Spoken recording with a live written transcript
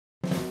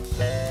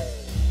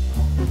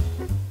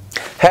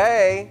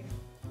Hey,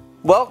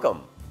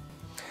 welcome.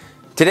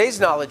 Today's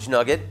knowledge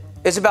nugget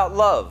is about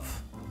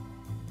love.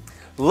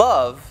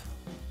 Love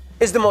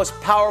is the most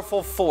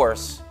powerful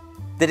force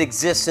that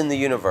exists in the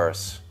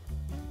universe.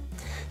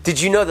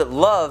 Did you know that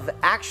love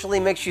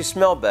actually makes you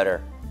smell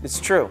better? It's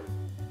true.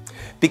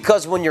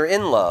 Because when you're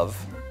in love,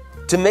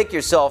 to make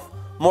yourself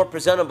more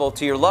presentable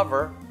to your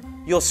lover,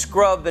 you'll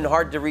scrub in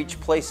hard-to-reach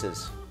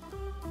places.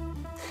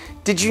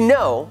 Did you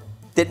know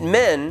that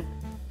men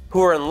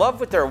who are in love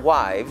with their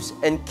wives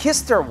and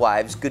kiss their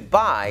wives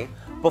goodbye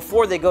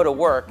before they go to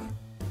work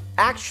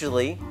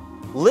actually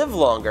live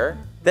longer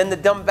than the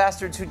dumb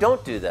bastards who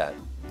don't do that?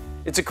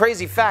 It's a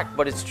crazy fact,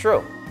 but it's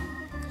true.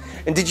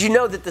 And did you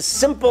know that the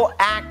simple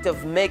act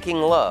of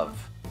making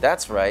love,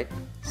 that's right,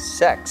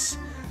 sex,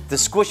 the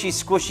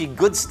squishy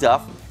good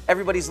stuff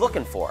everybody's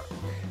looking for,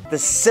 the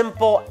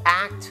simple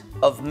act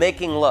of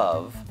making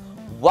love,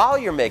 while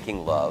you're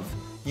making love,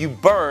 you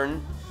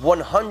burn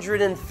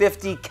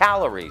 150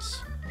 calories.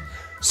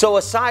 So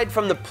aside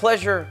from the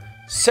pleasure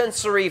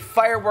sensory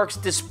fireworks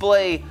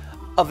display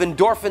of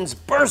endorphins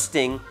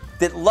bursting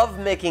that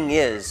lovemaking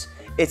is,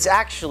 it's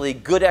actually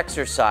good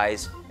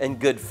exercise and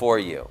good for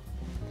you.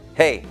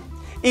 Hey,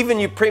 even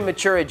you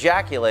premature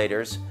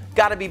ejaculators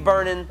gotta be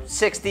burning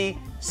 60,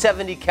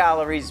 70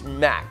 calories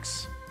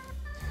max.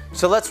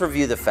 So let's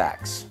review the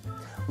facts.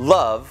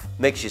 Love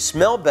makes you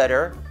smell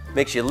better,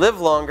 makes you live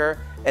longer,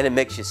 and it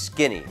makes you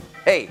skinny.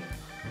 Hey,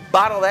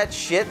 bottle that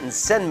shit and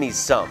send me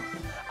some.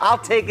 I'll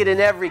take it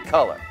in every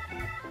color.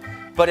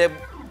 But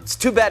it's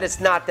too bad it's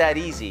not that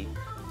easy.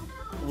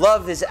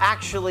 Love is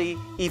actually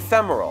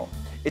ephemeral.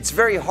 It's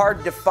very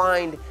hard to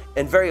find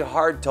and very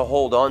hard to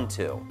hold on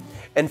to.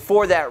 And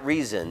for that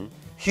reason,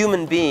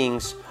 human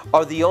beings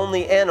are the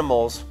only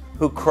animals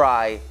who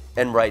cry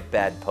and write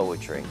bad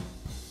poetry.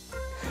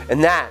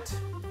 And that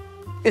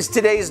is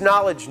today's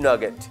knowledge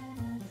nugget.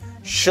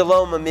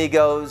 Shalom,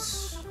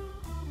 amigos,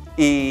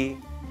 amigas.